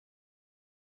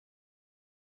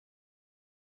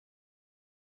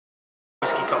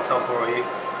for you,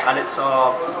 and it's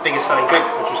our biggest selling drink,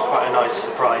 which was quite a nice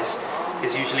surprise,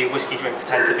 because usually whiskey drinks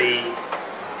tend to be,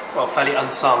 well, fairly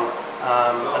unsung,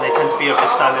 and they tend to be of the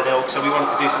standard ilk, so we wanted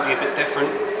to do something a bit different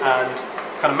and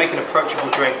kind of make an approachable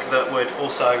drink that would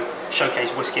also showcase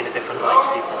whiskey in a different light to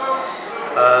people.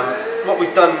 What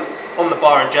we've done on the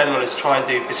bar in general is try and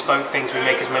do bespoke things. We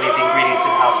make as many of the ingredients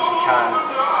in-house as we can,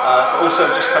 but also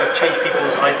just kind of change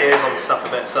people's ideas on stuff a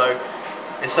bit. So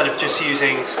instead of just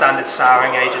using standard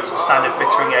souring agents or standard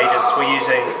bittering agents, we're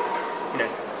using, you know,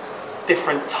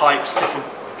 different types, different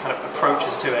kind of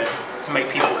approaches to it to make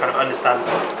people kind of understand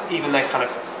even their kind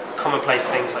of commonplace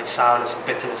things like sourness and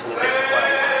bitterness in a different way.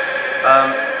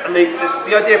 And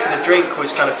the idea for the drink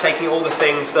was kind of taking all the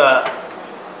things that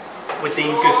were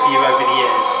deemed good for you over the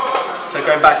years. So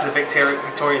going back to the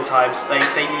Victorian times, they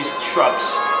used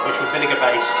shrubs, which were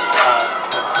vinegar-based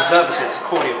preservatives,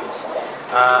 cordials,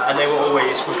 and they were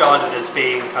always regarded as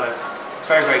being kind of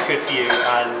very, very good for you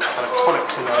and kind of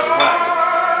tonics in their own way.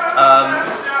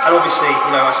 And obviously,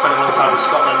 you know, I spent a long time in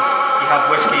Scotland. You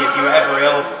have whiskey, if you were ever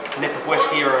ill, a nip of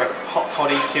whiskey or a hot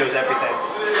toddy cures everything.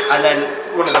 And then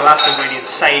one of the last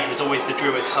ingredients, sage, was always the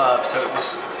druid's herb, so it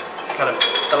was kind of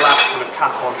the last kind of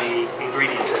cap on the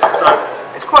ingredients. So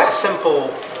it's quite a simple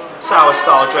sour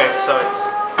style drink, so it's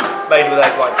made with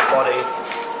egg white for body.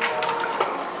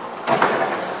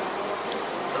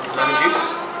 And lemon juice.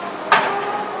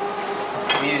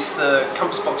 We use the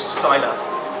Compass Box Asyla,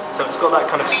 so it's got that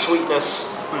kind of sweetness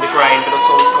from the grain, but it's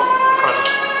also got kind of a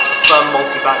firm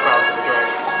malty background to the drink.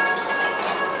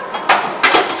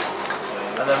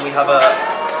 And then we have a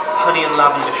honey and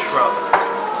lavender shrub,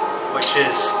 which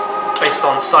is based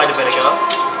on cider vinegar,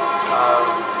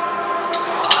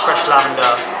 fresh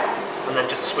lavender, and then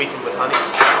just sweetened with honey.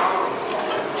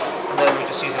 And then we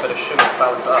just use a bit of sugar to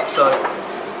balance it up. So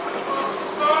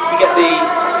you get the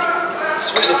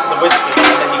sweetness of the whiskey,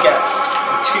 and then you get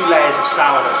 2 layers of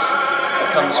sourness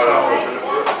that comes from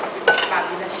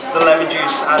the lemon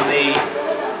juice and the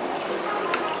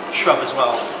shrub as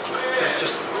well. So it's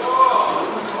just...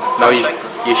 No,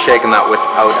 you're shaking that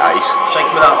without ice.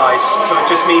 Shaking without ice, so it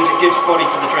just means it gives body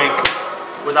to the drink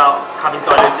without having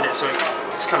diluted it, so it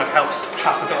just kind of helps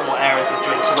trap a bit more air into the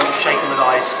drink. So when it's shaken with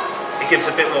ice, it gives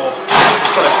a bit more,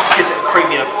 just kind of gives it a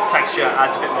creamier texture,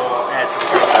 adds a bit more air to the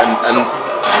drink, and softens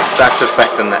it. That's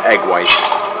affecting the egg white.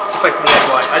 It's affecting the egg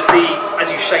white. As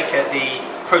you shake it, the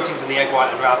proteins in the egg white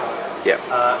unravel. Yeah.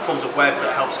 It forms a web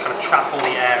that helps kind of trap all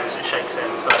the air as it shakes in.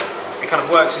 So it kind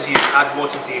of works as you add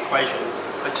water to the equation,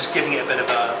 but just giving it a bit of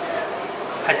a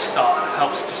head start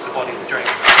helps just the body of the drink.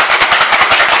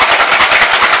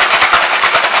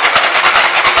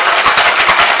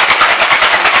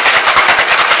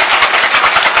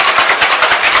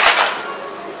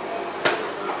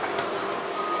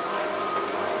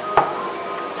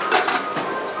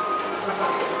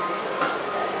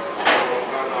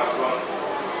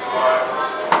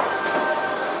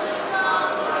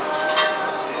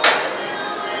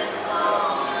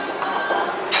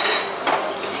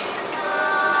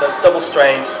 So it's double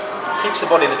strained, keeps the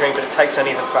body of the drink, but it takes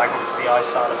any of the fragments of the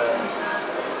ice out of it.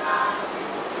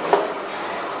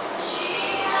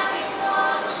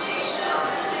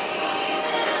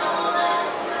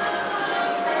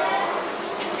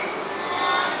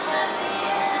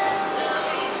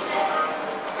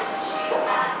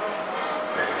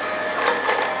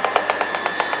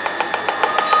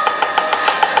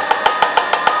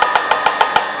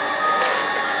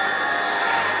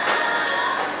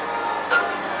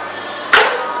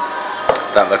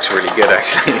 That looks really good,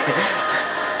 actually.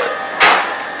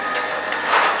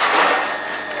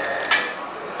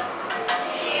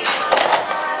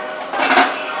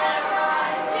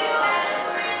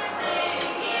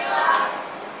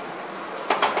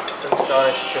 It's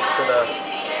garnished just with a...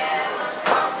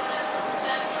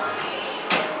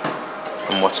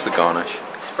 And what's the garnish?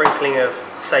 Sprinkling of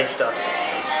sage dust.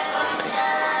 Nice.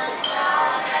 So it's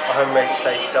a homemade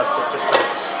sage dust that just kind of,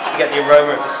 you get the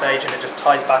aroma of the sage and it just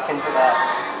ties back into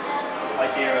that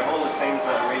idea of all the things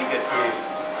that are really good for you.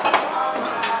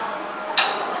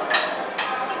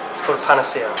 It's called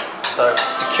Panacea, so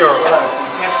it's a cure-all.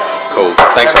 Cool,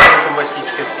 thanks man. Everything from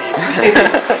whiskey's good for you.